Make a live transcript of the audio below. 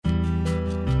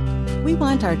We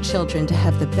want our children to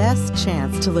have the best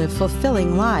chance to live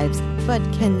fulfilling lives, but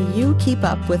can you keep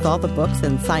up with all the books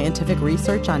and scientific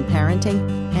research on parenting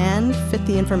and fit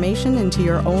the information into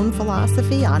your own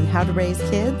philosophy on how to raise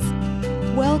kids?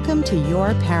 Welcome to Your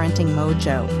Parenting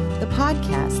Mojo, the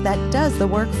podcast that does the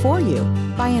work for you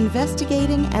by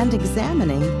investigating and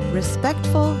examining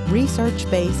respectful,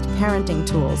 research-based parenting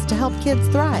tools to help kids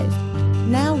thrive.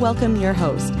 Now welcome your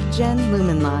host, Jen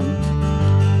Lumenlan.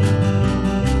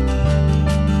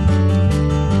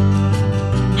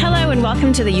 Hello and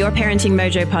welcome to the Your Parenting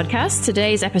Mojo podcast.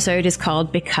 Today's episode is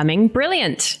called Becoming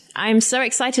Brilliant. I'm so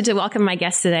excited to welcome my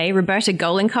guest today, Roberta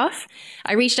Golinkoff.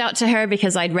 I reached out to her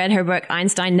because I'd read her book,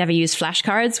 Einstein Never Used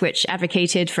Flashcards, which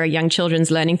advocated for young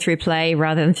children's learning through play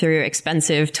rather than through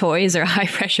expensive toys or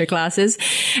high-pressure classes.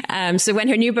 So when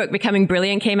her new book, Becoming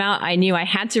Brilliant, came out, I knew I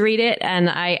had to read it, and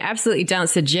I absolutely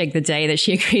danced a jig the day that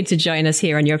she agreed to join us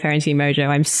here on Your Parenting Mojo.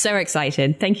 I'm so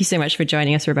excited. Thank you so much for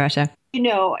joining us, Roberta. You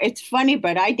know, it's funny,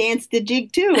 but I danced the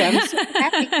jig too. I'm so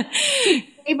happy to be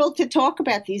able to talk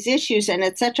about these issues, and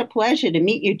it's such a pleasure to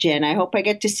meet you, Jen. I hope I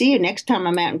get to see you next time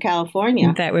I'm out in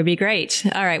California. That would be great.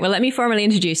 All right. Well, let me formally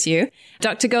introduce you.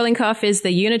 Dr. Golinkoff is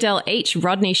the Unidel H.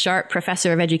 Rodney Sharp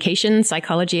Professor of Education,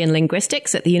 Psychology, and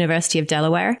Linguistics at the University of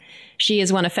Delaware. She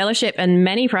has won a fellowship and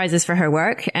many prizes for her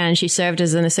work, and she served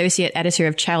as an associate editor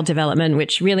of Child Development,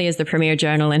 which really is the premier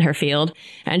journal in her field.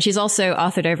 And she's also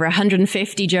authored over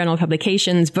 150 journal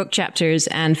publications, book chapters,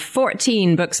 and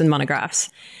 14 books and monographs.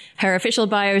 Her official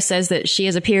bio says that she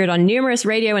has appeared on numerous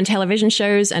radio and television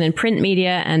shows and in print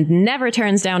media and never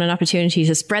turns down an opportunity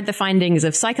to spread the findings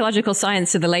of psychological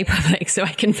science to the lay public. So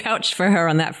I can vouch for her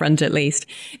on that front, at least.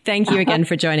 Thank you again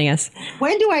for joining us.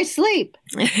 When do I sleep?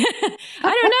 I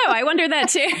don't know. I wonder that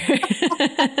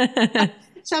too.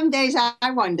 Some days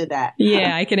I wonder that.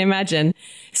 Yeah, I can imagine.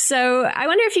 So I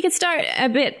wonder if you could start a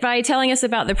bit by telling us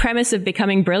about the premise of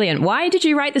Becoming Brilliant. Why did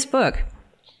you write this book?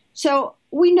 So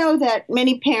we know that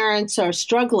many parents are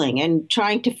struggling and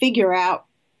trying to figure out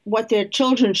what their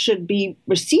children should be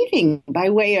receiving by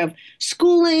way of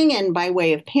schooling and by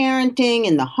way of parenting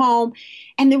in the home.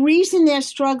 And the reason they're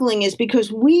struggling is because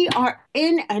we are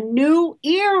in a new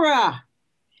era.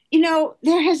 You know,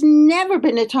 there has never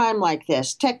been a time like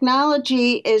this.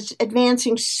 Technology is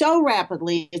advancing so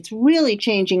rapidly. It's really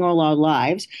changing all our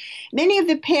lives. Many of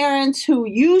the parents who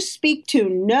you speak to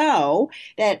know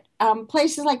that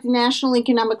places like the National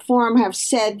Economic Forum have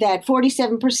said that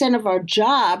 47% of our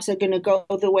jobs are going to go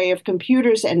the way of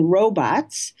computers and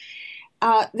robots.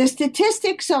 The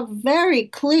statistics are very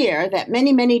clear that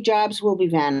many, many jobs will be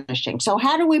vanishing. So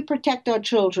how do we protect our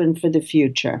children for the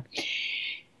future?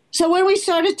 So when we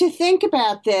started to think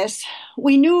about this,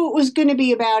 we knew it was going to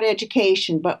be about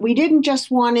education, but we didn't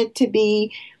just want it to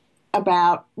be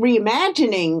about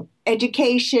reimagining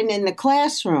education in the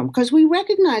classroom, because we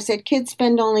recognize that kids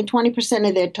spend only 20%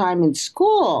 of their time in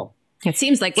school. It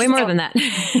seems like way more than that.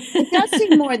 It does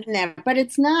seem more than that, but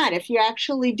it's not if you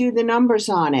actually do the numbers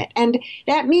on it. And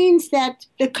that means that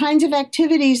the kinds of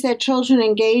activities that children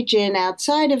engage in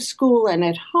outside of school and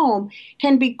at home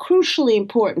can be crucially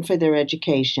important for their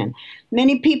education.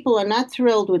 Many people are not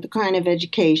thrilled with the kind of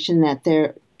education that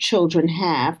their children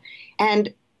have.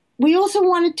 And we also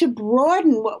wanted to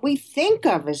broaden what we think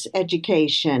of as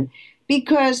education.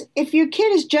 Because if your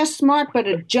kid is just smart but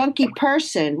a junky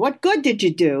person, what good did you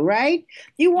do, right?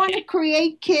 You want to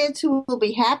create kids who will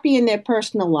be happy in their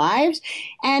personal lives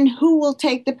and who will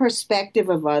take the perspective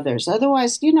of others.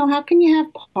 Otherwise, you know, how can you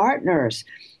have partners?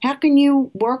 How can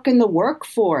you work in the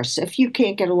workforce if you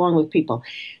can't get along with people?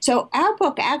 So our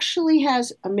book actually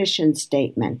has a mission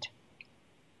statement.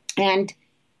 And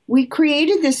we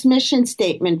created this mission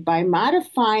statement by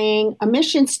modifying a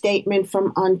mission statement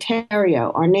from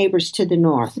Ontario, our neighbors to the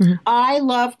north. Mm-hmm. I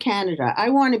love Canada.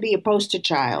 I want to be a poster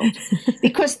child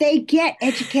because they get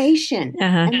education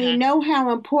and they know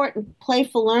how important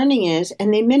playful learning is,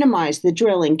 and they minimize the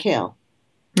drill and kill.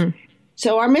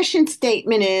 So our mission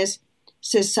statement is,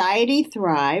 society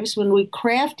thrives when we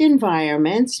craft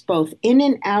environments both in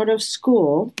and out of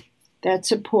school that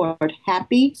support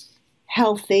happy,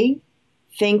 healthy,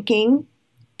 thinking,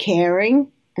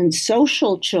 caring, and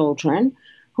social children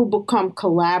who become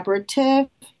collaborative,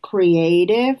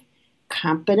 creative,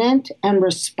 competent, and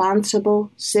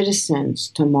responsible citizens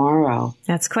tomorrow.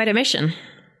 That's quite a mission.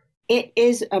 It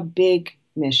is a big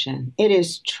mission. It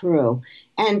is true.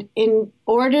 And in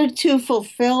order to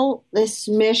fulfill this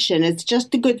mission, it's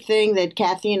just a good thing that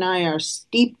Kathy and I are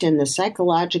steeped in the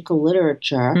psychological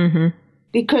literature.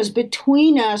 Because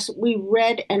between us, we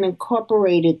read and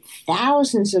incorporated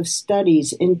thousands of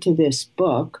studies into this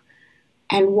book.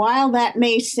 And while that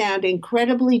may sound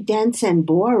incredibly dense and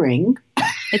boring,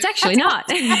 It's actually not,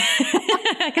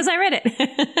 because I read it.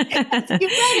 You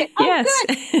read it. Oh, yes.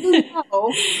 good. You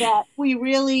know that we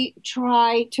really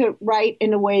try to write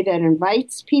in a way that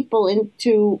invites people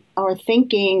into our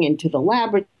thinking, into the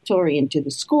laboratory, into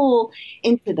the school,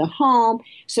 into the home,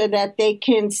 so that they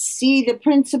can see the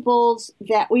principles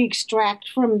that we extract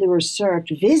from the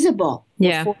research visible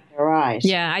before their eyes.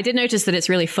 Yeah, I did notice that it's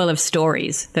really full of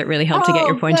stories that really help to get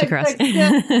your point across.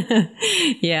 Good.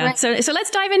 Yeah. Right. So let's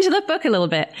dive into the book a little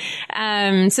bit.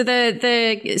 So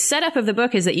the setup of the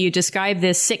book is that you describe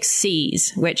the 6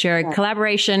 C's, which are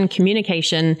collaboration,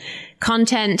 communication,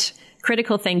 content,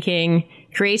 critical thinking,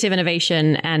 creative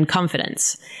innovation, and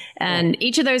confidence. And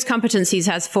each of those competencies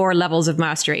has 4 levels of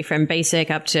mastery, from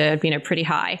basic up to, pretty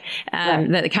high,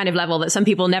 the kind of level that some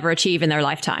people never achieve in their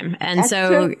lifetime. And That's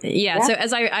true. So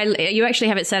as you actually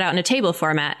have it set out in a table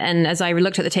format. And as I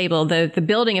looked at the table, the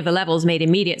building of the levels made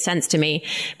immediate sense to me.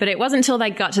 But it wasn't until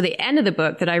I got to the end of the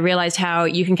book that I realized how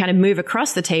you can kind of move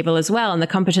across the table as well. And the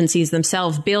competencies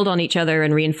themselves build on each other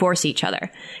and reinforce each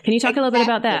other. Can you talk a little bit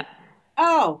about that?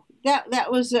 Oh,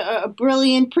 that was a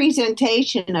brilliant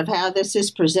presentation of how this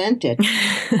is presented.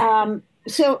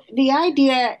 So the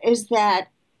idea is that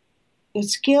the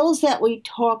skills that we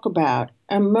talk about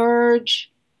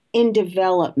emerge in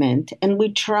development, and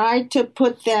we try to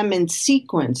put them in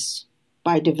sequence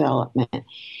by development.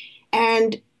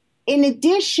 And in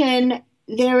addition,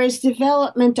 there is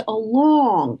development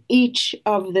along each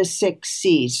of the 6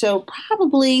 C's. So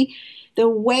probably the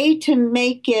way to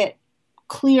make it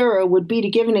clearer would be to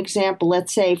give an example,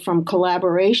 let's say from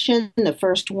collaboration, the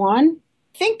first one.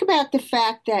 Think about the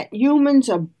fact that humans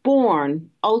are born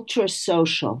ultra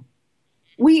social.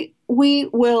 We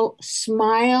will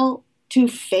smile to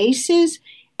faces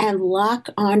and lock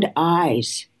on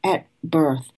eyes at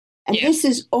birth. And this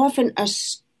is often a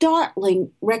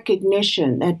startling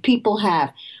recognition that people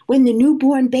have when the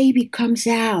newborn baby comes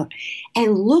out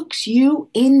and looks you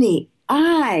in the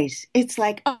eyes. It's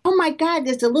like, oh my God,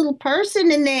 there's a little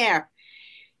person in there.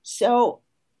 So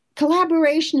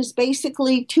collaboration is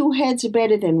basically 2 heads are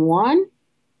better than one,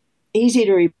 easy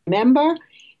to remember.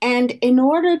 And in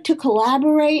order to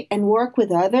collaborate and work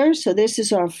with others, so this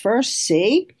is our first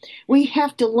C, we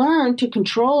have to learn to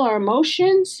control our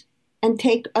emotions and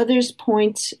take others'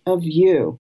 points of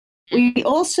view. We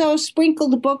also sprinkle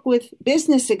the book with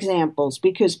business examples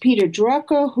because Peter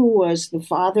Drucker, who was the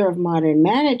father of modern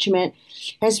management,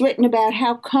 has written about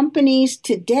how companies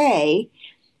today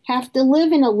have to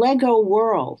live in a Lego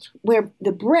world where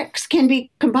the bricks can be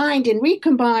combined and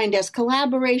recombined as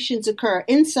collaborations occur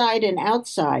inside and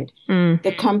outside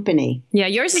the company. Yeah,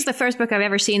 yours is the first book I've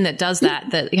ever seen that does that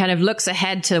kind of looks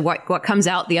ahead to what comes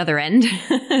out the other end,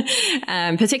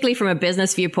 particularly from a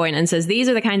business viewpoint, and says these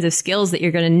are the kinds of skills that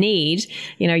you're going to need.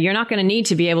 You're not going to need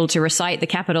to be able to recite the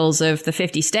capitals of the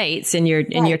 50 states in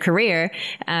your career.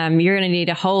 You're going to need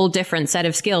a whole different set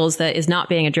of skills that is not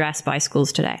being addressed by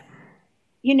schools today.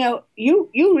 You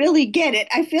really get it.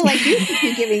 I feel like you should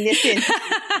be giving this in.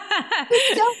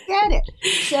 You don't get it.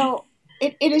 So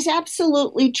it is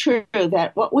absolutely true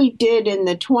that what we did in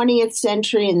the 20th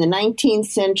century, in the 19th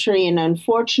century, and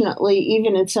unfortunately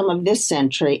even in some of this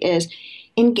century is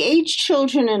engage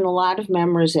children in a lot of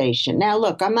memorization. Now,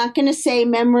 look, I'm not going to say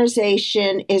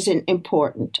memorization isn't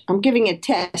important. I'm giving a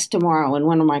test tomorrow in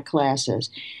one of my classes.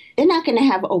 They're not going to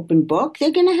have open book.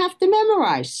 They're going to have to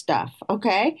memorize stuff,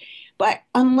 okay? But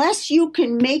unless you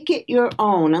can make it your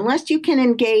own, unless you can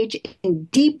engage in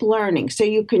deep learning, so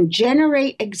you can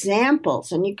generate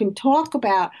examples and you can talk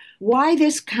about why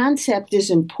this concept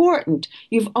is important,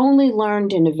 you've only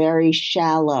learned in a very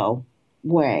shallow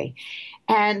way.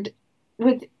 And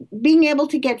with being able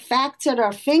to get facts at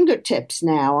our fingertips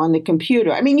now on the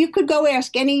computer, I mean, you could go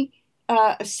ask any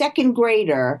second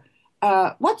grader,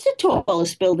 what's the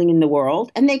tallest building in the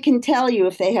world? And they can tell you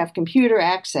if they have computer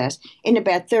access in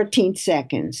about 13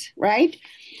 seconds, right?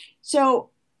 So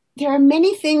there are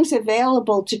many things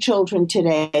available to children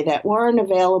today that weren't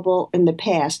available in the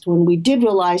past when we did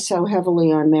rely so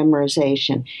heavily on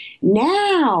memorization.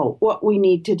 Now, what we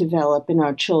need to develop in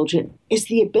our children is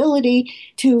the ability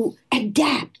to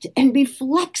adapt and be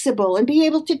flexible and be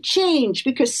able to change,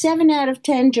 because 7 out of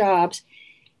 10 jobs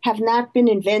have not been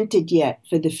invented yet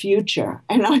for the future.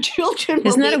 And our children will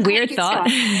Isn't that a weird thought?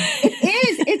 It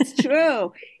is. It's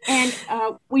true.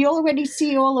 And we already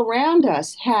see all around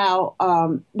us how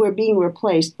we're being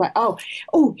replaced by,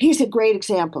 here's a great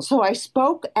example. So I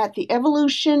spoke at the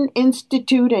Evolution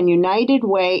Institute and United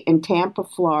Way in Tampa,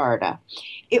 Florida.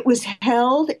 It was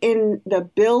held in the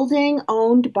building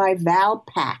owned by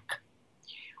Valpak.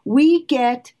 We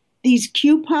get these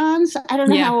coupons. I don't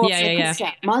know how often it comes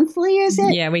out. Monthly, is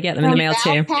it? Yeah, we get them in the mail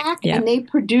too. Yeah. And they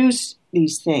produce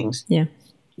these things. Yeah.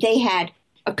 They had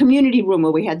a community room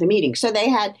where we had the meeting. So they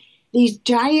had these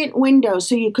giant windows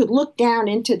so you could look down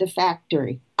into the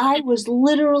factory. I was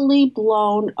literally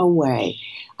blown away.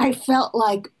 I felt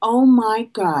like, oh my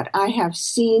God, I have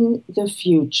seen the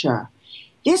future.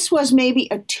 This was maybe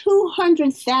a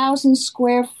 200,000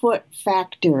 square foot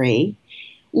factory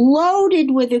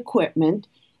loaded with equipment.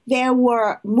 There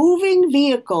were moving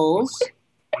vehicles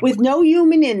with no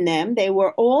human in them. They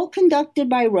were all conducted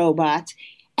by robots.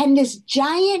 And this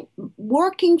giant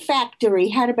working factory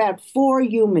had about 4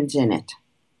 humans in it.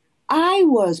 I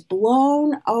was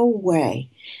blown away.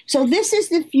 So this is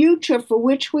the future for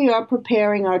which we are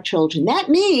preparing our children. That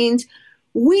means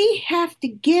we have to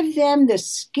give them the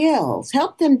skills,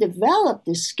 help them develop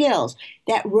the skills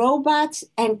that robots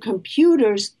and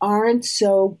computers aren't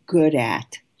so good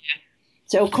at.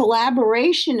 So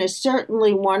collaboration is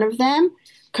certainly one of them.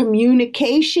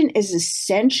 Communication is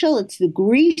essential. It's the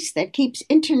grease that keeps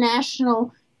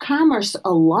international commerce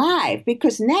alive,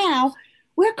 because now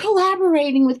we're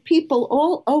collaborating with people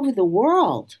all over the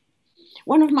world.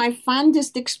 One of my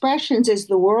fondest expressions is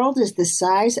the world is the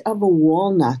size of a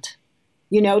walnut.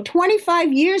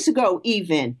 25 years ago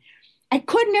even, I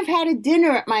couldn't have had a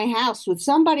dinner at my house with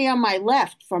somebody on my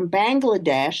left from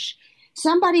Bangladesh,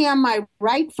 somebody on my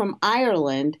right from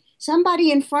Ireland,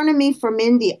 somebody in front of me from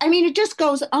India. I mean, it just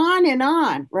goes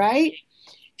on, right?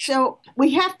 So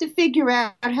we have to figure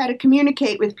out how to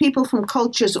communicate with people from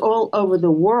cultures all over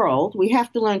the world. We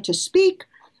have to learn to speak.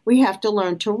 We have to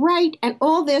learn to write. And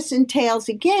all this entails,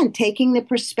 again, taking the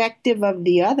perspective of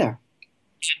the other.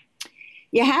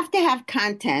 You have to have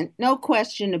content, no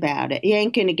question about it. You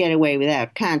ain't going to get away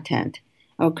without content,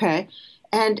 okay?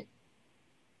 And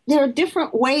there are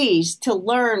different ways to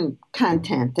learn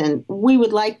content, and we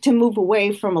would like to move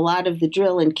away from a lot of the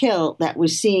drill and kill that we're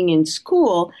seeing in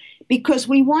school, because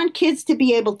we want kids to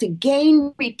be able to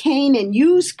gain, retain, and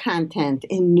use content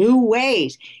in new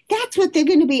ways. That's what they're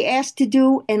going to be asked to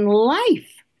do in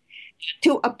life,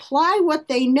 to apply what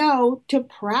they know to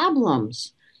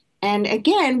problems. And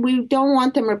again, we don't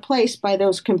want them replaced by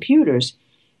those computers.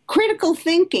 Critical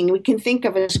thinking, we can think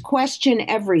of as question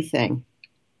everything.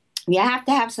 You have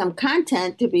to have some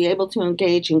content to be able to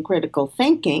engage in critical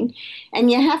thinking, and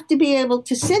you have to be able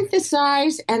to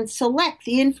synthesize and select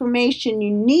the information you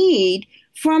need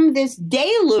from this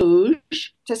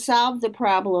deluge to solve the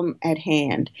problem at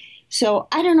hand. So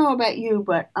I don't know about you,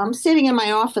 but I'm sitting in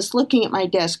my office looking at my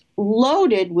desk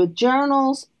loaded with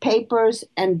journals, papers,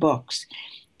 and books.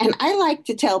 And I like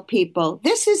to tell people,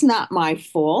 this is not my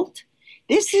fault.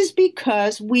 This is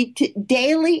because we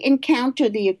daily encounter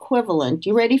the equivalent,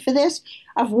 you ready for this,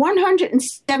 of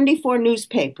 174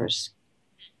 newspapers.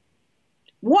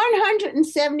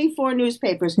 174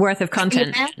 newspapers. Worth of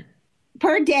content.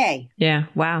 Per day. Yeah,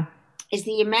 wow. Is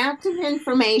the amount of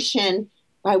information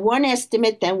by one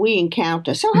estimate that we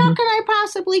encounter. So how can I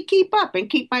possibly keep up and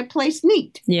keep my place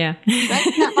neat? Yeah.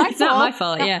 That's not my fault. It's not my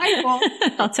fault, yeah. My fault.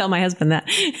 I'll tell my husband that.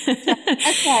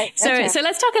 That's right. So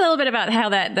let's talk a little bit about how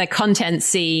the content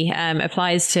C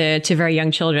applies to very young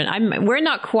children. We're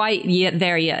not quite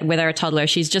there yet with our toddler.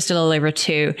 She's just a little over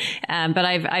 2. But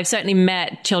I've certainly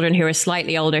met children who are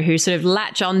slightly older who sort of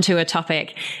latch onto a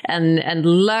topic and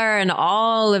learn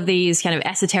all of these kind of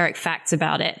esoteric facts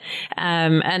about it.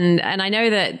 And I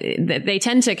know that they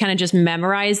tend to kind of just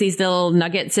memorize these little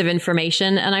nuggets of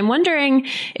information. And I'm wondering,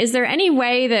 is there any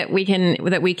way that we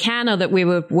can or that we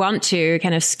would want to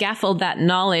kind of scaffold that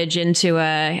knowledge into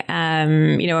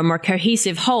a more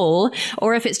cohesive whole?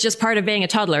 Or if it's just part of being a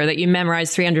toddler that you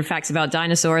memorize 300 facts about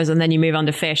dinosaurs and then you move on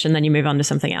to fish and then you move on to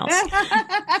something else?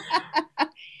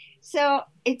 So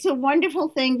it's a wonderful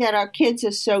thing that our kids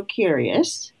are so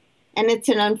curious. And it's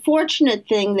an unfortunate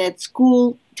thing that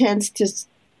school tends to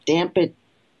stamp it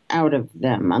out of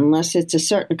them, unless it's a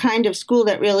certain kind of school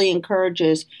that really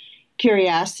encourages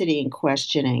curiosity and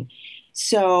questioning.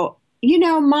 So,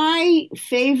 my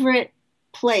favorite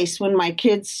place when my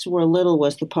kids were little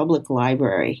was the public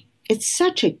library. It's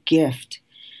such a gift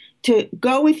to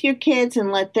go with your kids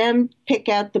and let them pick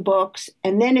out the books.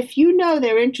 And then if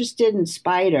they're interested in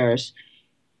spiders,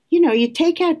 you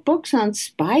take out books on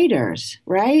spiders,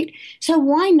 right? So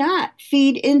why not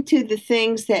feed into the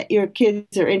things that your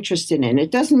kids are interested in?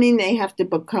 It doesn't mean they have to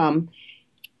become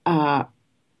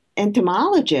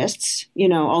entomologists,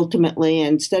 ultimately,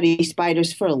 and study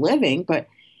spiders for a living. But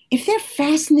if they're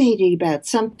fascinated about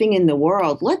something in the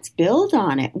world, let's build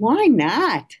on it. Why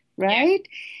not, right?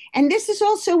 And this is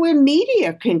also where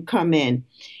media can come in.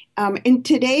 In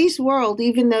today's world,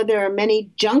 even though there are many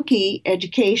junky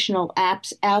educational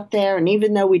apps out there, and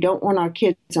even though we don't want our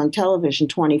kids on television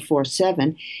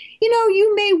 24/7,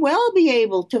 you may well be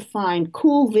able to find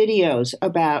cool videos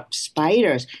about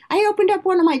spiders. I opened up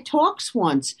one of my talks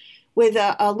once with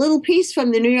a little piece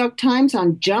from the New York Times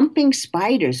on jumping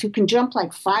spiders who can jump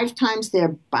like 5 times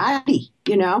their body.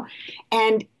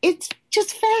 And it's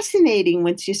just fascinating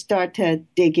once you start to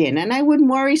dig in. And I wouldn't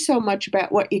worry so much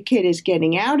about what your kid is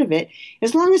getting out of it,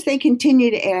 as long as they continue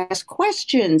to ask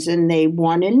questions and they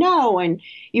want to know, and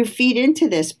you feed into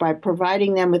this by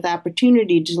providing them with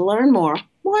opportunity to learn more.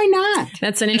 Why not?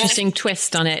 That's an interesting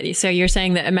twist on it. So you're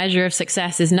saying that a measure of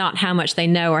success is not how much they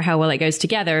know or how well it goes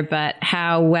together, but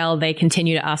how well they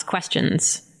continue to ask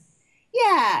questions.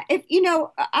 Yeah,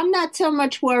 I'm not so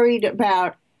much worried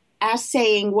about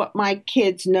assaying what my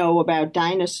kids know about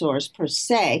dinosaurs per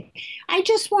se. I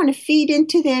just want to feed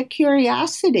into their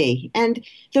curiosity. And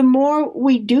the more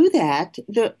we do that,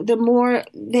 the more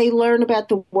they learn about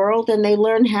the world and they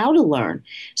learn how to learn.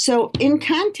 So in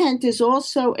content is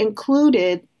also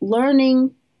included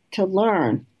learning to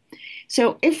learn.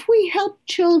 So if we help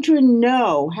children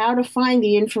know how to find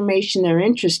the information they're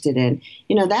interested in,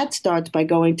 that starts by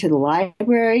going to the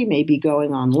library, maybe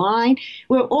going online.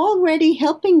 We're already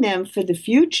helping them for the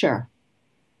future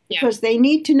because they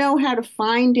need to know how to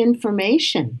find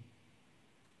information.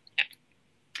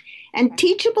 And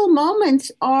teachable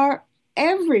moments are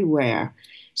everywhere.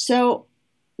 So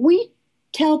we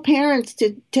tell parents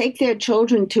to take their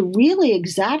children to really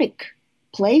exotic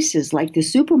places like the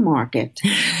supermarket.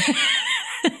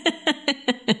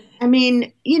 I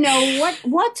mean,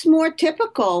 what's more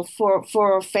typical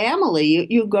for a family?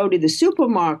 You go to the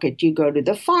supermarket, you go to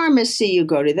the pharmacy, you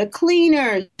go to the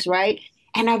cleaners, right?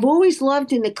 And I've always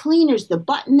loved in the cleaners the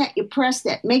button that you press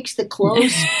that makes the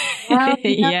clothes.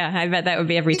 Yeah, I bet that would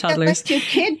be every toddler's let your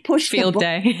kid push field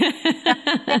day.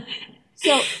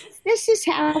 So this is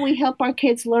how we help our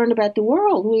kids learn about the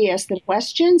world. We ask them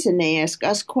questions and they ask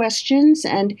us questions.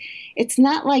 And it's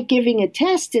not like giving a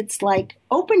test. It's like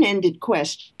open-ended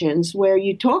questions where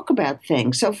you talk about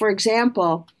things. So, for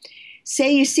example,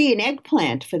 say you see an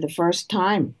eggplant for the first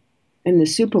time in the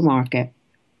supermarket.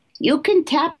 You can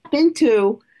tap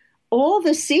into all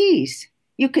the C's.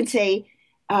 You can say,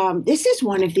 this is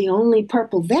one of the only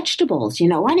purple vegetables.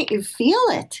 Why don't you feel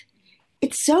it?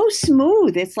 It's so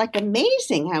smooth. It's like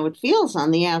amazing how it feels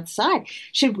on the outside.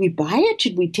 Should we buy it?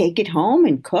 Should we take it home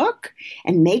and cook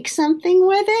and make something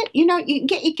with it? You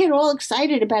get all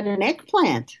excited about an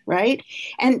eggplant, right?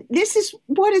 And this is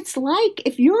what it's like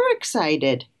if you're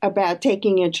excited about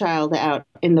taking your child out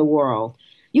in the world.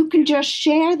 You can just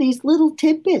share these little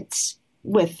tidbits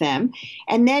with them.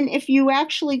 And then if you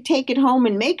actually take it home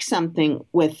and make something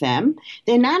with them,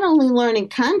 they're not only learning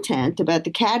content about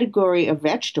the category of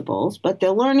vegetables, but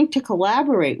they're learning to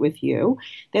collaborate with you.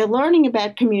 They're learning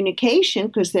about communication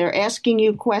because they're asking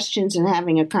you questions and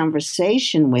having a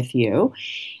conversation with you.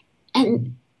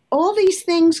 And all these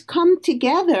things come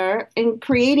together in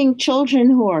creating children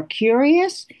who are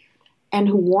curious and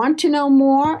who want to know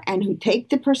more and who take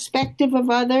the perspective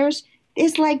of others.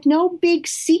 There's like no big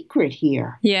secret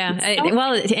here. Yeah.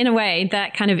 Well, in a way,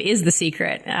 that kind of is the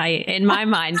secret in my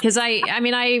mind. Because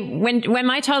when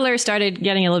my toddler started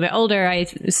getting a little bit older, I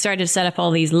started to set up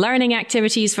all these learning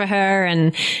activities for her.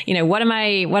 And, what am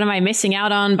I missing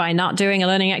out on by not doing a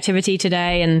learning activity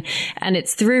today? And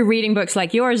it's through reading books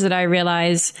like yours that I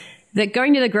realize that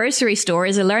going to the grocery store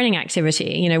is a learning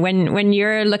activity. When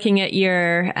you're looking at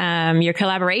your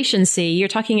collaboration C, you're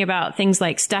talking about things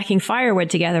like stacking firewood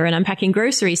together and unpacking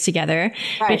groceries together,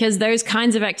 right? Because those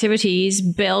kinds of activities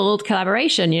build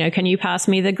collaboration. Can you pass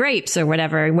me the grapes or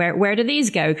whatever? Where do these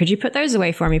go? Could you put those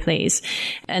away for me, please?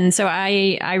 And so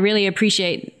I really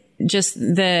appreciate just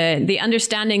the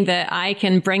understanding that I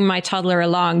can bring my toddler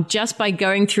along just by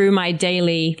going through my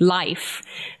daily life,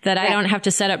 that I don't have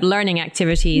to set up learning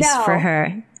activities for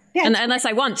her. And unless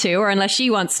I want to, or unless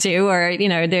she wants to, or,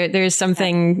 there's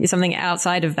something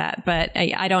outside of that, but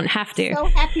I don't have to. I'm so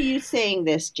happy you're saying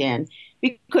this, Jen,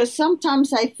 because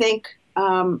sometimes I think,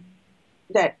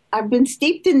 that I've been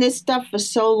steeped in this stuff for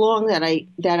so long that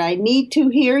I need to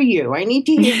hear you. I need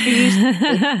to hear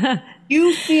you.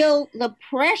 You feel the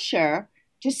pressure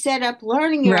to set up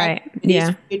learning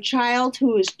activities for your child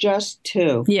who is just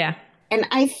 2. Yeah. And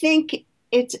I think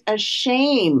it's a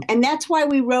shame. And that's why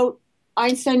we wrote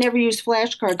Einstein Never Used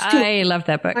Flashcards, too. I love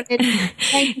that book.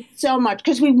 Thank you so much.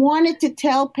 Because we wanted to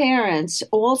tell parents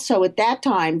also at that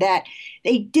time that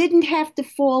they didn't have to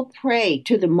fall prey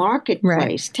to the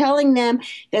marketplace, telling them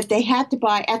that they had to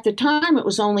buy. At the time, it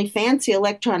was only fancy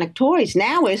electronic toys.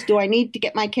 Now is, do I need to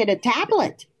get my kid a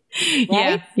tablet? right?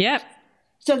 Yeah. Yep.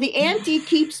 So the ante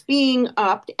keeps being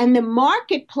upped, and the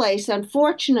marketplace,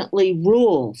 unfortunately,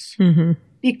 rules. Mm-hmm.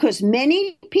 Because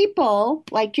many people,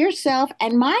 like yourself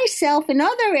and myself in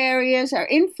other areas, are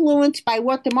influenced by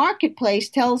what the marketplace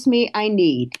tells me I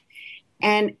need.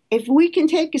 And if we can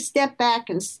take a step back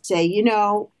and say,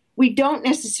 we don't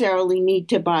necessarily need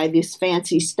to buy this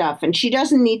fancy stuff, and she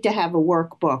doesn't need to have a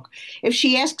workbook. If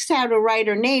she asks how to write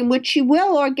her name, which she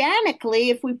will organically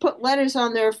if we put letters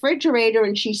on the refrigerator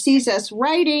and she sees us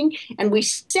writing and we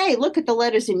say, look at the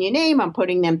letters in your name, I'm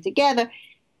putting them together.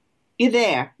 You're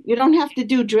there. You don't have to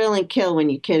do drill and kill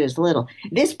when your kid is little.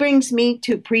 This brings me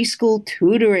to preschool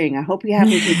tutoring. I hope you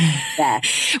haven't considered that.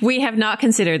 We have not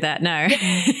considered that, no.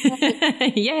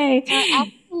 Yay. There are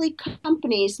actually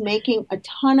companies making a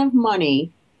ton of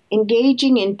money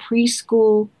engaging in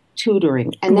preschool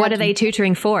tutoring. And what are they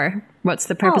tutoring for? What's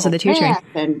the purpose of the tutoring? Math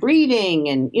and reading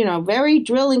and, very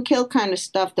drill and kill kind of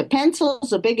stuff. The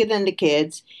pencils are bigger than the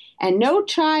kids. And no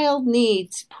child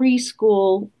needs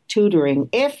preschool tutoring.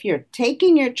 If you're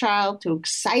taking your child to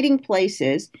exciting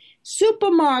places,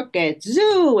 supermarkets,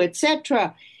 zoo,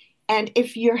 etc., and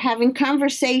if you're having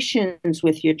conversations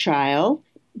with your child,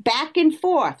 back and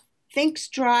forth, think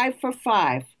Strive for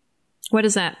 5. What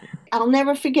is that? I'll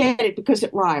never forget it because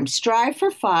it rhymes. Strive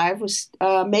for 5 was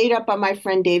made up by my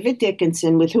friend David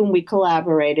Dickinson, with whom we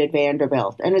collaborated at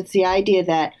Vanderbilt. And it's the idea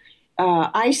that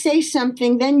I say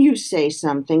something, then you say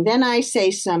something, then I say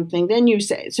something, then you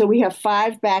say. So we have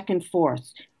 5 back and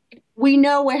forth. We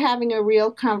know we're having a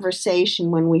real conversation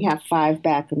when we have 5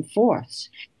 back and forths.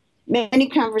 Many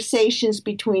conversations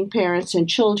between parents and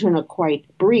children are quite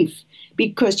brief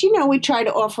because, we try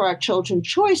to offer our children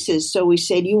choices. So we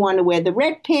say, do you want to wear the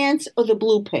red pants or the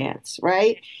blue pants,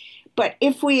 right? But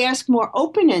if we ask more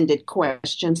open-ended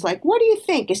questions like, what do you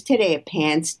think? Is today a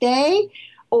pants day?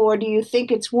 Or do you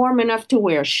think it's warm enough to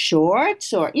wear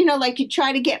shorts? Or, like you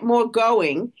try to get more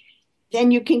going,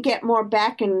 then you can get more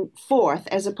back and forth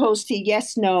as opposed to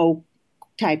yes, no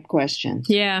type questions.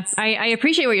 Yeah, I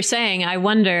appreciate what you're saying. I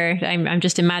wonder, I'm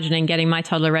just imagining getting my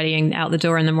toddler ready and out the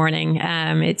door in the morning.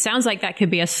 It sounds like that could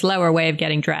be a slower way of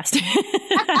getting dressed.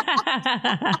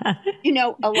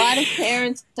 A lot of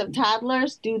parents of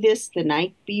toddlers do this the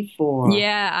night before.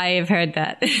 Yeah, I have heard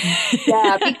that.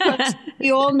 Yeah, because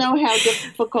we all know how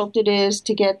difficult it is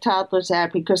to get toddlers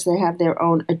out because they have their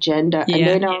own agenda and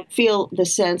they don't feel the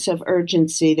sense of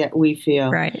urgency that we feel.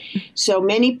 Right. So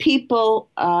many people,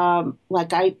 I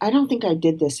don't think I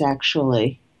did this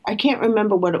actually. I can't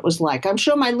remember what it was like. I'm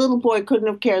sure my little boy couldn't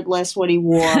have cared less what he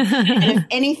wore. And if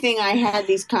anything, I had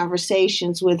these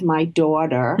conversations with my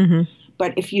daughter. Mm-hmm.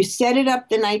 But if you set it up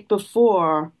the night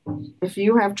before, if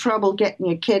you have trouble getting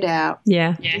your kid out,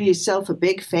 do yourself a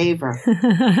big favor,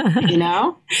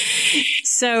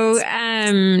 So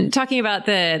talking about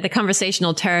the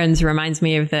conversational turns reminds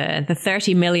me of the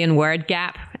 30 million word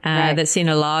gap that's seen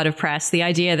a lot of press. The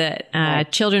idea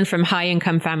that children from high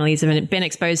income families have been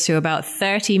exposed to about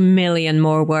 30 million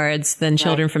more words than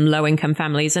children from low income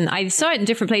families. And I saw it in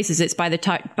different places. It's by the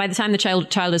time the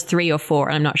child is 3 or 4.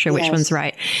 I'm not sure which one's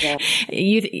right. Yeah.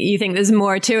 You think there's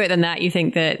more to it than that? You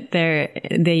think that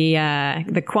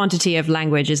the quantity of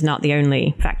language is not the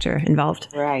only factor involved?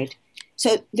 Right.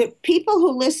 So the people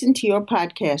who listen to your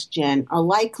podcast, Jen, are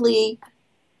likely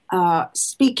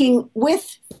speaking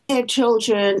with their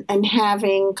children and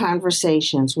having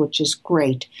conversations, which is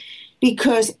great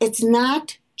because it's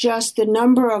not just the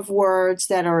number of words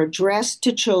that are addressed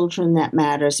to children that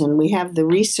matters, and we have the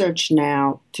research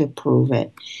now to prove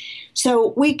it.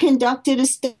 So we conducted a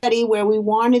study where we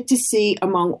wanted to see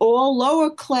among all lower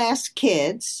class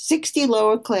kids, 60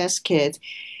 lower class kids,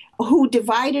 who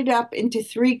divided up into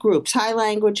 3 groups, high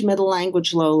language, middle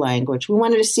language, low language. We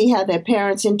wanted to see how their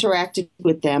parents interacted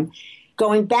with them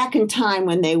going back in time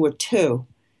when they were 2.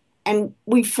 And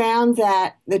we found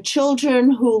that the children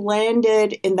who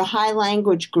landed in the high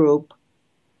language group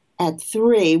at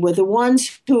 3 were the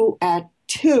ones who at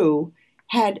 2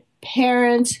 had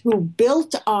parents who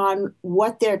built on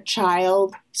what their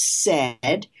child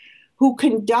said, who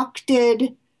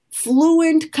conducted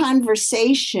fluent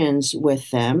conversations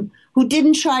with them, who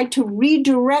didn't try to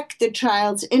redirect the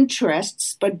child's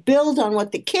interests, but build on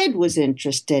what the kid was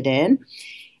interested in.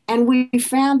 And we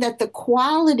found that the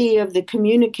quality of the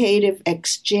communicative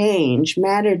exchange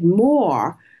mattered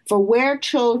more for where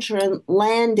children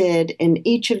landed in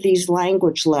each of these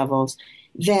language levels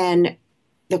than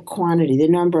the quantity, the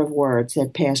number of words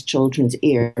that passed children's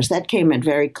ears. That came in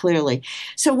very clearly.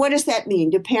 So what does that mean?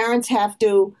 Do parents have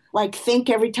to think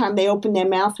every time they open their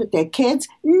mouth with their kids?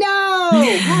 No!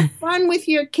 Have fun with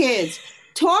your kids.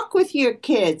 Talk with your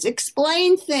kids,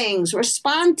 explain things,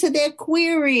 respond to their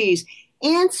queries,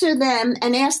 answer them,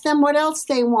 and ask them what else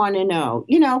they want to know.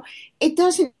 It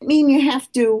doesn't mean you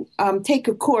have to take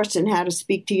a course in how to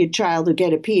speak to your child or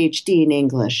get a PhD in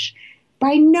English.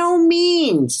 By no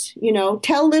means,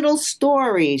 tell little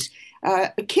stories.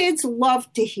 Kids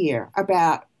love to hear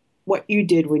about what you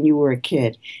did when you were a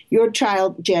kid. Your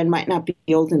child, Jen, might not be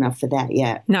old enough for that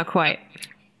yet. Not quite.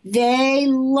 They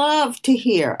love to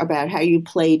hear about how you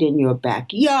played in your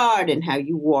backyard and how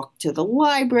you walked to the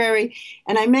library.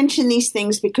 And I mention these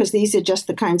things because these are just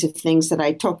the kinds of things that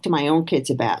I talk to my own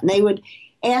kids about. And they would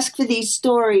ask for these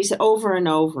stories over and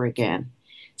over again.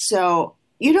 So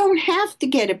you don't have to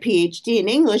get a PhD in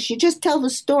English. You just tell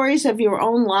the stories of your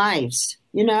own lives,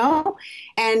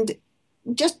 and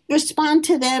just respond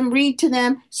to them, read to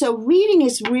them. So reading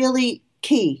is really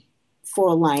key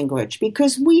for language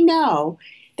because we know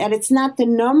that it's not the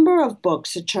number of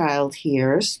books a child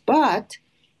hears, but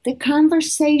the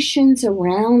conversations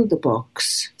around the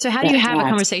books. So how do you have a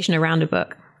conversation around a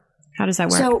book? How does that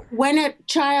work? So when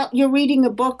you're reading a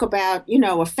book about,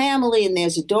 a family and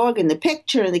there's a dog in the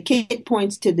picture and the kid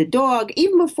points to the dog,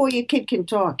 even before your kid can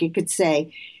talk, you could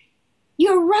say,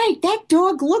 "You're right, that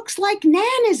dog looks like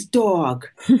Nana's dog."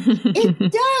 It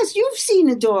does. You've seen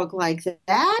a dog like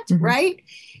that, right?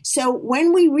 So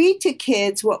when we read to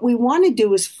kids, what we want to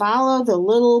do is follow the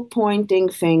little pointing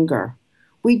finger.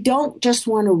 We don't just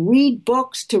want to read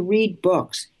books to read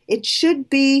books. It should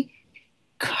be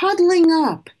cuddling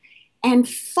up and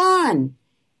fun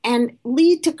and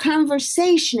lead to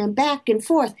conversation and back and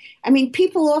forth. I mean,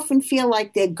 people often feel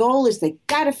like their goal is they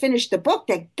got to finish the book.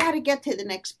 They got to get to the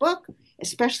next book,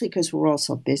 especially because we're all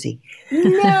so busy.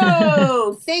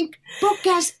 No, think book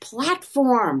as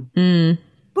platform.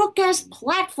 Book as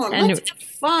platform. Let's have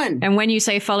fun. And when you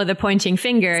say follow the pointing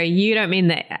finger, you don't mean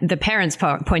the parent's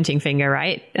pointing finger,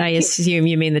 right? I assume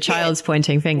you mean the child's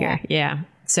pointing finger. Yeah.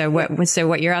 So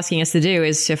what you're asking us to do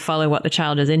is to follow what the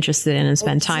child is interested in and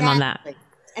spend time on that.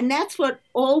 And that's what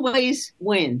always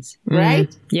wins,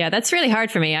 right? Yeah, that's really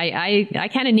hard for me. I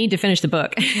kind of need to finish the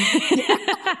book.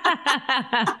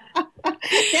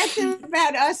 That's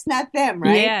about us, not them,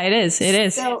 right? Yeah, it is. It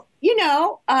is. So,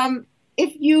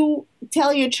 if you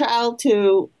tell your child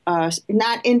to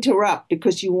not interrupt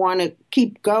because you want to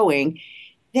keep going,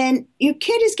 then your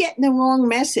kid is getting the wrong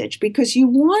message because you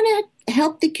want to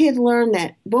help the kid learn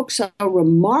that books are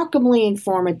remarkably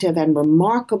informative and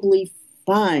remarkably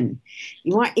fun.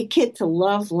 You want your kid to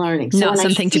love learning. Not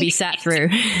something to be sat through.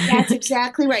 That's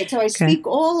exactly right. So I speak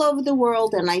all over the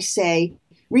world and I say,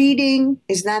 reading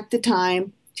is not the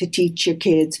time to teach your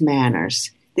kids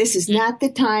manners. This is not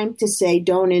the time to say,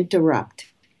 don't interrupt.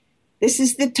 This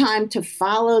is the time to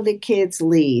follow the kid's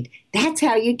lead. That's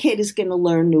how your kid is going to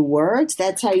learn new words.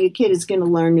 That's how your kid is going to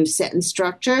learn new sentence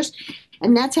structures.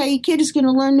 And that's how your kid is going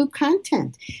to learn new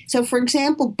content. So, for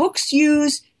example, books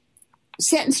use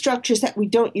sentence structures that we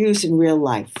don't use in real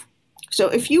life. So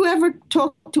if you ever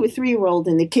talk to a 3-year-old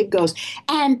and the kid goes,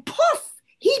 and poof,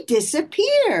 he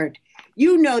disappeared,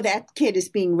 you know that kid is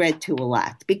being read to a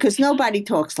lot because nobody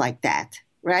talks like that,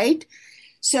 right?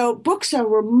 So books are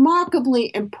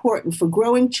remarkably important for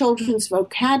growing children's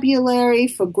vocabulary,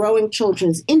 for growing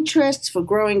children's interests, for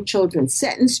growing children's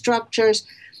sentence structures,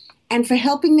 and for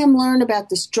helping them learn about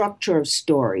the structure of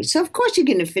stories. So, of course, you're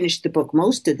going to finish the book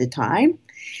most of the time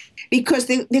because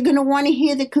they're going to want to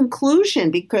hear the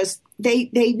conclusion because they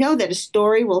know that a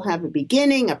story will have a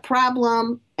beginning, a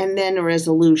problem, and then a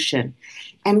resolution.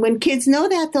 And when kids know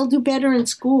that, they'll do better in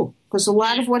school because a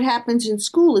lot of what happens in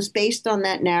school is based on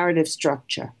that narrative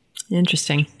structure.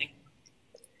 Interesting.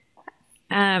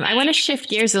 I want to shift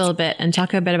gears a little bit and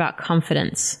talk a bit about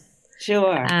confidence.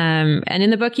 Sure. And in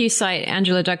the book, you cite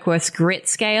Angela Duckworth's grit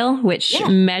scale, which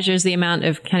measures the amount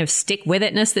of kind of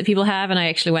stick-with-itness that people have. And I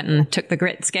actually went and took the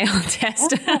grit scale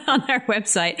test on their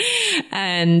website.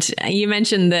 And you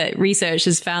mentioned that research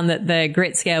has found that the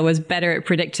grit scale was better at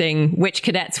predicting which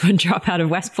cadets would drop out of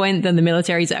West Point than the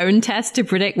military's own test to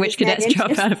predict which cadets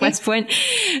drop out of West Point.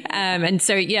 And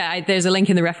so, there's a link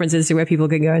in the references to where people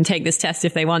can go and take this test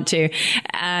if they want to.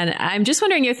 And I'm just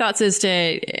wondering your thoughts as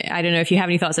to, I don't know if you have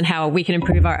any thoughts on how we can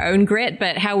improve our own grit,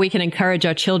 but how we can encourage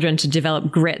our children to develop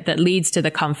grit that leads to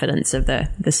the confidence of the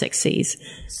 6 C's.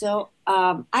 So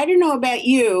I don't know about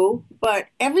you, but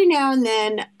every now and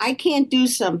then I can't do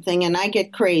something and I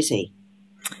get crazy.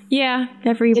 Yeah,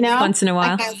 every once in a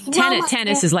while. Like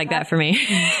tennis is like that for me.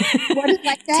 What is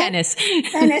like that? Tennis.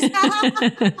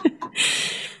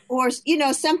 Or,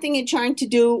 something you're trying to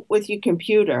do with your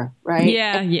computer, right?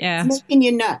 Yeah. It's making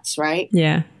you nuts, right?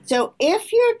 Yeah. So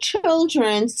if your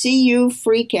children see you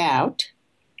freak out,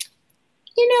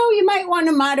 you might want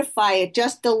to modify it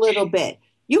just a little bit.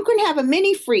 You can have a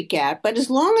mini freak out, but as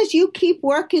long as you keep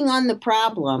working on the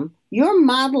problem, you're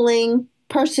modeling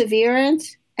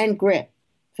perseverance and grit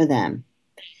for them.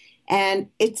 And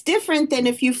it's different than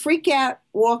if you freak out,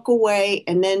 walk away,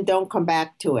 and then don't come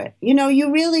back to it.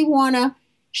 You really want to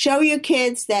show your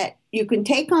kids that you can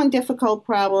take on difficult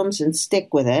problems and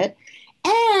stick with it.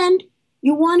 And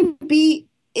you want to be,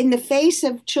 in the face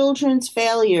of children's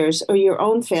failures or your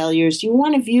own failures, you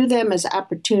want to view them as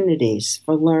opportunities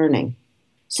for learning.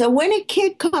 So when a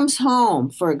kid comes home,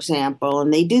 for example,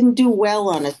 and they didn't do well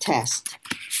on a test,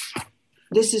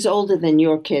 this is older than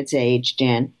your kid's age,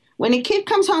 Jen. When a kid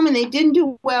comes home and they didn't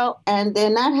do well and they're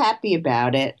not happy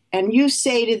about it, and you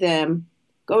say to them,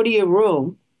 go to your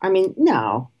room,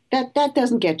 no, that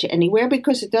doesn't get you anywhere,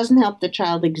 because it doesn't help the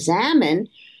child examine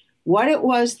what it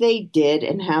was they did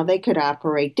and how they could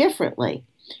operate differently.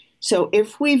 So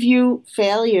if we view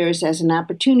failures as an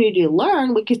opportunity to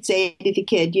learn, we could say to the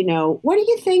kid, what do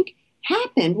you think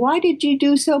happened? Why did you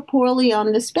do so poorly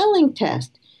on the spelling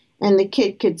test? And the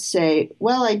kid could say,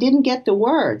 well, I didn't get the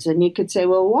words. And you could say,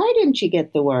 well, why didn't you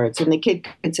get the words? And the kid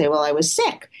could say, well, I was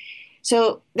sick.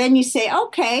 So then you say,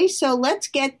 okay, so let's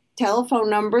get telephone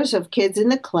numbers of kids in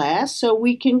the class so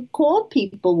we can call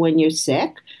people when you're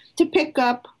sick to pick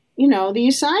up, the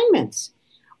assignments.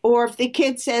 Or if the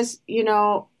kid says,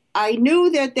 I knew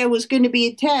that there was going to be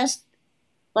a test,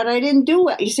 but I didn't do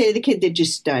it. You say to the kid, did you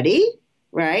study?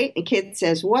 Right? The kid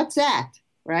says, what's that?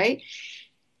 Right?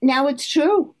 Now, it's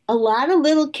true. A lot of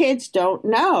little kids don't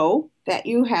know that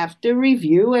you have to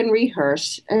review and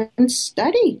rehearse and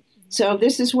study. So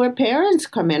this is where parents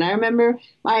come in. I remember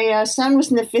my son was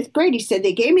in the 5th grade. He said,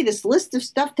 they gave me this list of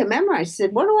stuff to memorize. I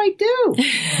said, what do I do?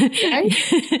 Right?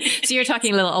 So you're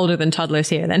talking a little older than toddlers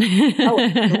here then. Oh,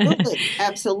 absolutely.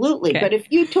 Absolutely. Okay. But if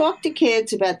you talk to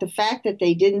kids about the fact that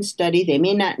they didn't study, they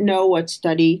may not know what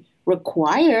study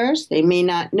requires. They may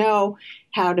not know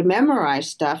how to memorize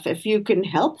stuff. If you can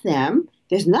help them,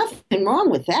 there's nothing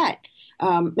wrong with that.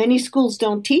 Many schools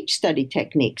don't teach study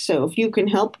techniques. So if you can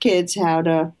help kids how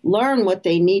to learn what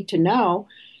they need to know,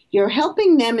 you're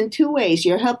helping them in 2 ways.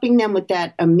 You're helping them with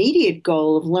that immediate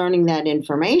goal of learning that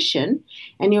information.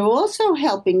 And you're also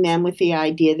helping them with the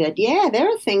idea that, yeah, there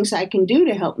are things I can do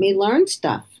to help me learn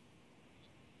stuff.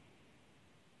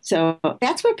 So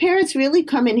that's where parents really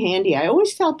come in handy. I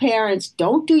always tell parents,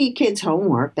 don't do your kids'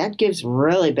 homework. That gives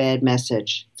really bad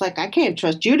message. It's like, I can't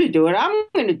trust you to do it. I'm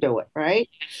going to do it, right?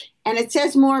 And it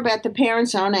says more about the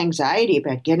parents' own anxiety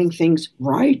about getting things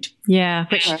right. Yeah,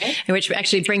 which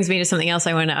actually brings me to something else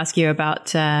I want to ask you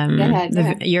about,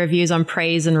 your views on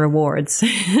praise and rewards,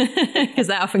 because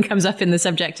that often comes up in the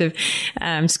subject of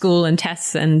school and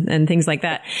tests and things like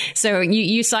that. So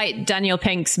you cite Daniel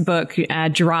Pink's book,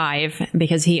 Drive,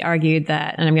 because he argued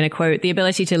that, and I'm going to quote, the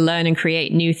ability to learn and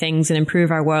create new things and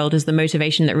improve our world is the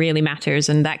motivation that really matters,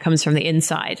 and that comes from the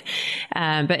inside.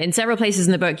 But in several places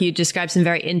in the book, you describe some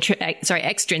very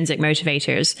extrinsic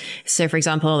motivators. So, for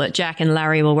example, that Jack and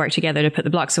Larry will work together to put the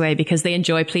blocks away because they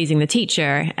enjoy pleasing the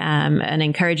teacher, and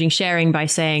encouraging sharing by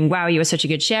saying, wow, you were such a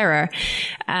good sharer.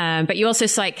 But you also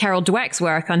cite Carol Dweck's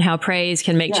work on how praise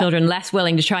can make children less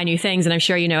willing to try new things. And I'm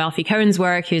sure you know Alfie Cohen's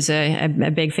work, who's a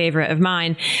big favorite of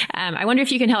mine. I wonder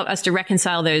if you can help us to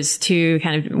reconcile those two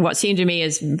kind of what seem to me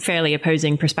as fairly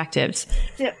opposing perspectives.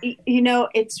 So,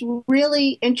 it's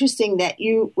really interesting that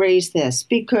you raise this,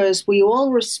 because we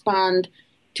all respond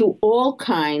to all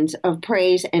kinds of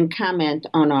praise and comment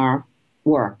on our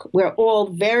work. We're all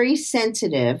very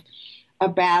sensitive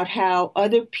about how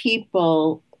other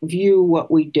people view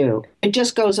what we do. It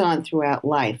just goes on throughout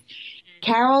life.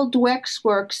 Carol Dweck's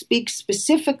work speaks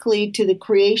specifically to the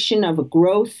creation of a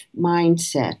growth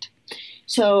mindset.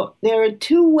 So there are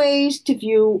 2 ways to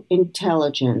view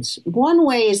intelligence. One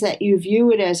way is that you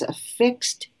view it as a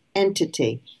fixed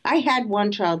entity. I had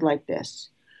one child like this.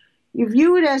 You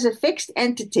view it as a fixed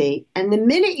entity, and the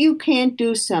minute you can't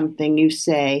do something, you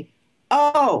say,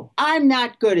 oh, I'm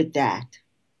not good at that.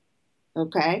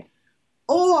 Okay?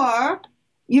 Or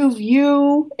you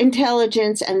view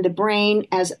intelligence and the brain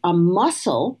as a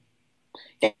muscle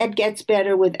that gets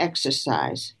better with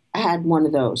exercise. I had one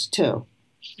of those too.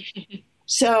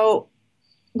 So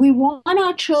we want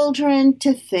our children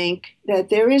to think that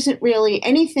there isn't really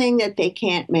anything that they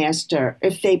can't master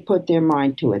if they put their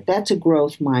mind to it. That's a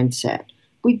growth mindset.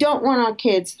 We don't want our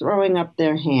kids throwing up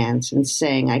their hands and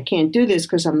saying, I can't do this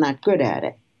because I'm not good at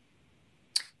it.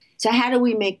 So how do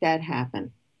we make that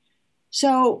happen?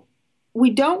 So we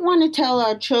don't want to tell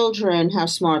our children how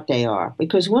smart they are,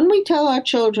 because when we tell our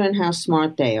children how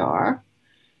smart they often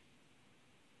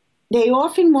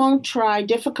won't try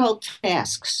difficult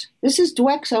tasks. This is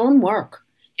Dweck's own work.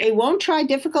 They won't try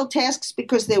difficult tasks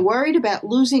because they're worried about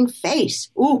losing face.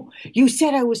 Ooh, you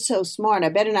said I was so smart. I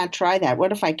better not try that.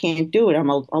 What if I can't do it?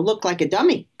 I'll look like a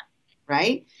dummy,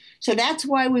 right? So that's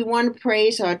why we want to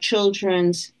praise our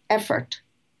children's effort.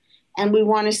 And we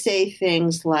want to say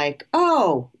things like,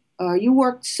 you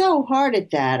worked so hard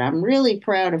at that. I'm really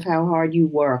proud of how hard you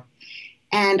worked.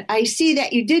 And I see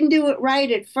that you didn't do it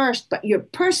right at first, but you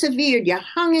persevered. You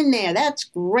hung in there. That's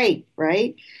great,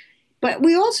 right? But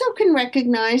we also can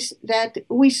recognize that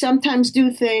we sometimes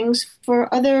do things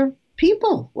for other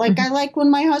people. Like I like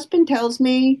when my husband tells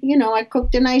me, I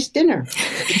cooked a nice dinner,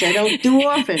 which I don't do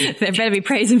often. There better be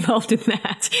praise involved in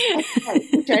that.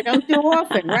 Which I don't do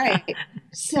often, right?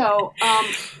 So,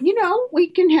 we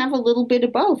can have a little bit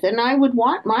of both. And I would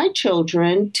want my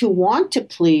children to want to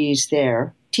please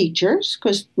their teachers,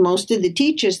 because most of the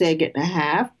teachers they're going to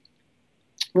have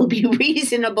will be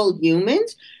reasonable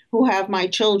humans who have my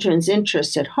children's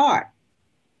interests at heart.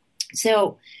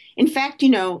 So, in fact,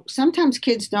 sometimes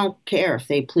kids don't care if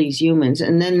they please humans,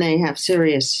 and then they have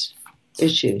serious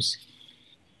issues.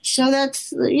 So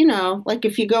that's, like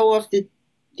if you go off the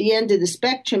end of the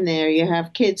spectrum there, you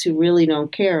have kids who really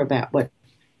don't care about what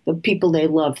the people they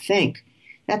love think.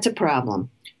 That's a problem.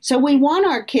 So we want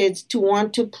our kids to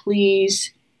want to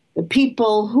please the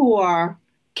people who are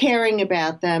caring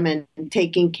about them and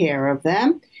taking care of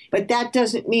them. But that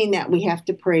doesn't mean that we have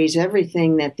to praise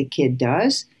everything that the kid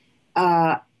does,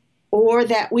 or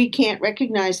that we can't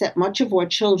recognize that much of what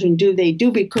children do, they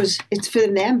do because it's for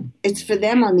them. It's for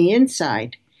them on the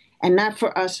inside and not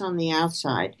for us on the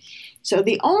outside. So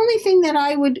the only thing that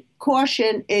I would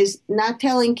caution is not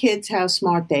telling kids how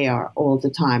smart they are all the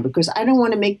time, because I don't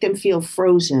want to make them feel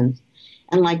frozen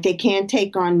and like they can't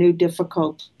take on new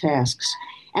difficult tasks.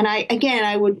 And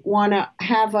I would want to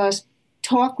have us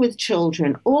talk with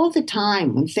children all the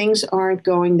time when things aren't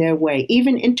going their way,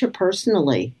 even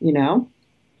interpersonally,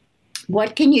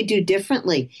 What can you do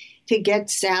differently to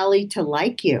get Sally to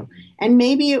like you? And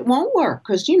maybe it won't work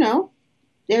because,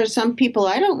 there are some people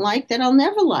I don't like that I'll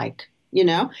never like,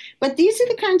 But these are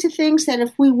the kinds of things that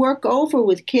if we work over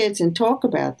with kids and talk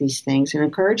about these things and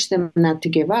encourage them not to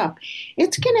give up,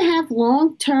 it's going to have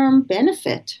long-term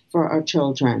benefit for our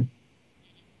children.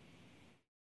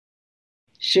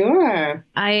 Sure.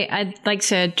 I'd like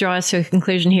to draw us to a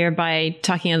conclusion here by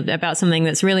talking about something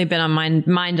that's really been on my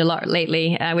mind a lot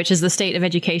lately, which is the state of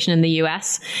education in the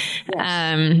U.S.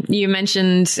 Yes. You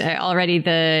mentioned already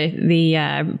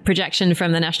the projection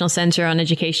from the National Center on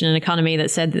Education and Economy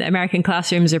that said that American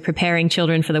classrooms are preparing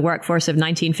children for the workforce of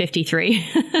 1953,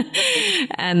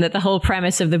 and that the whole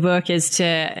premise of the book is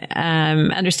to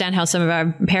understand how some of our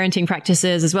parenting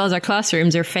practices, as well as our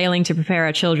classrooms, are failing to prepare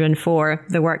our children for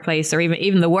the workplace or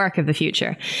even the work of the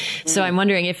future. So I'm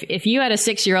wondering if you had a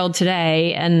 6-year-old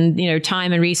today and,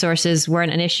 time and resources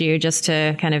weren't an issue, just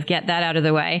to kind of get that out of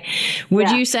the way, would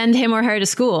you send him or her to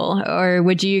school, or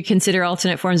would you consider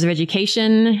alternate forms of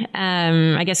education?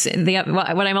 I guess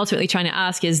what I'm ultimately trying to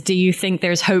ask is, do you think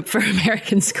there's hope for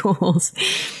American schools?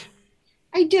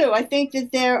 I do. I think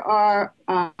that there are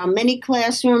many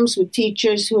classrooms with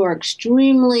teachers who are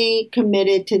extremely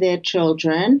committed to their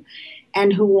children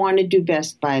and who want to do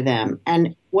best by them.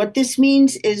 And what this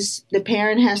means is the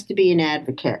parent has to be an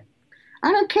advocate.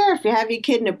 I don't care if you have your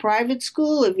kid in a private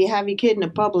school, if you have your kid in a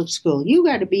public school, you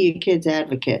got to be your kid's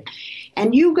advocate.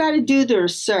 And you got to do the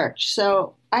research.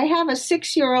 So I have a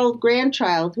 6-year-old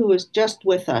grandchild who is just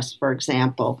with us, for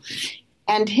example,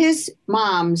 and his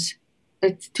moms,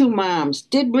 it's 2 moms,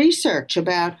 did research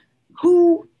about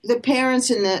who the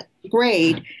parents in the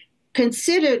grade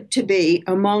considered to be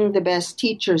among the best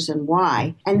teachers and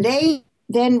why. And they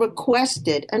then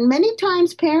requested, and many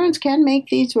times parents can make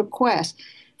these requests,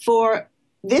 for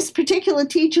this particular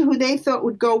teacher who they thought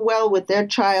would go well with their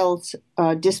child's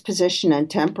disposition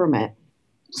and temperament.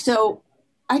 So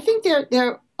I think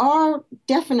there are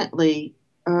definitely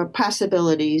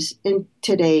possibilities in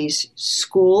today's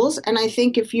schools. And I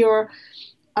think if you're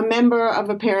a member of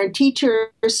a parent-teacher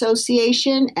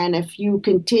association, and if you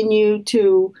continue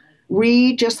to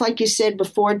read, just like you said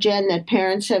before, Jen, that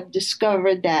parents have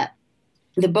discovered that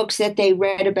the books that they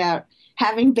read about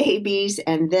having babies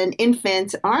and then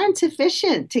infants aren't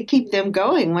sufficient to keep them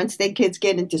going once their kids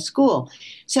get into school.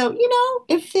 So,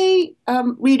 if they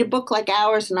read a book like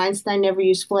ours, and Einstein Never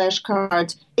Used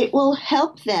Flashcards, it will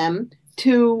help them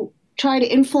to try to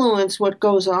influence what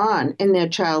goes on in their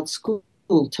child's school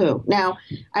too. Now,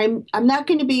 I'm not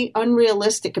going to be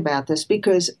unrealistic about this,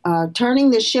 because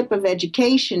turning the ship of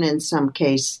education in some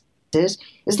cases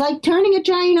is like turning a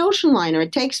giant ocean liner.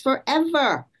 It takes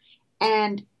forever.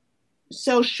 And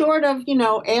So short of,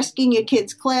 asking your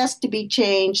kid's class to be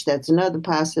changed, that's another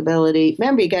possibility.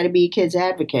 Remember, you got to be a kid's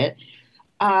advocate.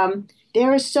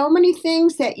 There are so many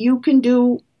things that you can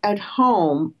do at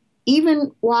home,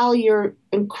 even while you're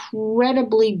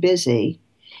incredibly busy,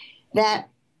 that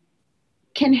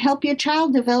can help your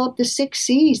child develop the 6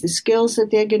 C's, the skills that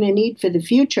they're going to need for the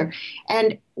future.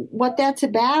 And what that's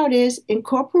about is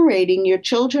incorporating your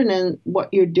children in what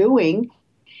you're doing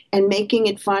and making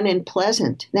it fun and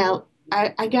pleasant. Now,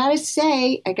 I got to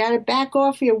say, I got to back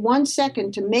off here 1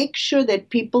 second to make sure that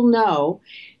people know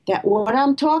that what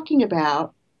I'm talking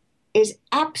about is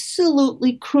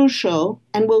absolutely crucial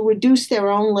and will reduce their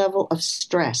own level of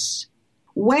stress.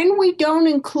 When we don't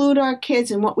include our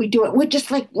kids in what we do, we're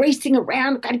just like racing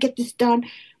around, got to get this done.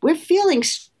 We're feeling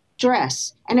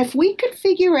stress. And if we could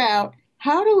figure out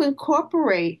how to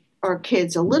incorporate our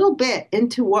kids a little bit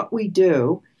into what we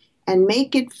do and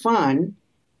make it fun,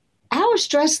 our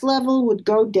stress level would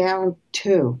go down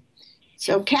too.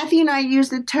 So Kathy and I use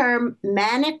the term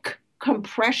manic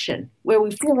compression, where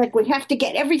we feel like we have to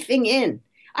get everything in.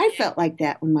 I felt like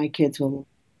that when my kids were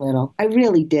little. I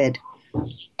really did.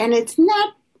 And it's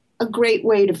not a great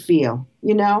way to feel,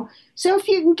 So if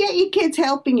you can get your kids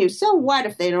helping you, so what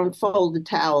if they don't fold the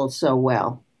towels so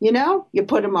well? You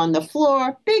put them on the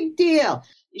floor, big deal.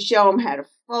 You show them how to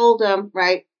fold them,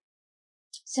 right?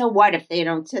 So what if they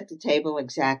don't set the table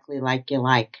exactly like you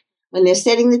like? When they're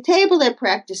setting the table, they're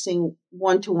practicing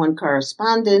one-to-one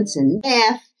correspondence and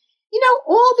math.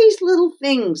 All these little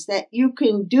things that you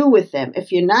can do with them.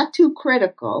 If you're not too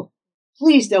critical,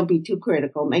 please don't be too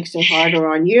critical. It makes it harder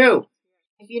on you.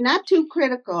 If you're not too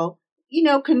critical,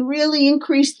 can really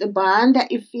increase the bond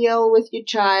that you feel with your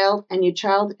child. And your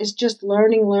child is just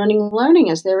learning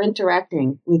as they're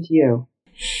interacting with you.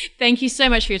 Thank you so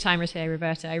much for your time today,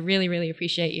 Roberta. I really, really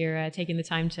appreciate your taking the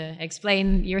time to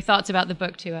explain your thoughts about the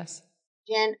book to us.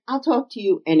 Jen, I'll talk to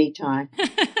you anytime.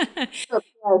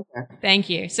 Thank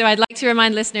you. So I'd like to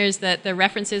remind listeners that the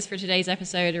references for today's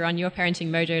episode are on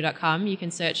yourparentingmojo.com. You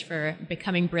can search for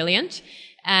Becoming Brilliant.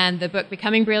 And the book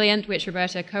Becoming Brilliant, which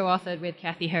Roberta co-authored with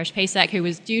Kathy Hirsch-Pasek, who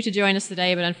was due to join us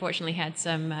today but unfortunately had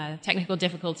some technical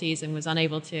difficulties and was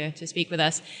unable to speak with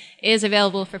us, is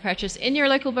available for purchase in your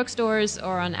local bookstores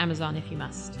or on Amazon if you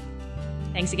must.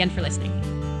 Thanks again for listening.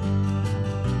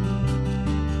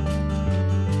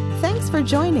 Thanks for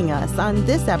joining us on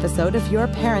this episode of Your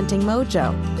Parenting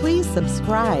Mojo. Please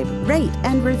subscribe, rate,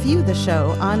 and review the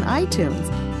show on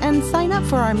iTunes. And sign up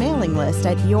for our mailing list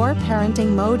at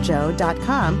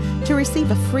yourparentingmojo.com to receive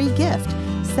a free gift,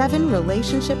 7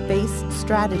 relationship-based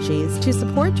strategies to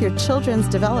support your children's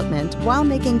development while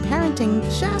making parenting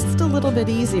just a little bit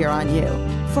easier on you.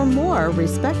 For more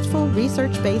respectful,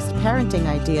 research-based parenting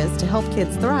ideas to help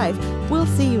kids thrive, we'll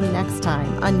see you next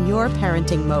time on Your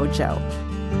Parenting Mojo.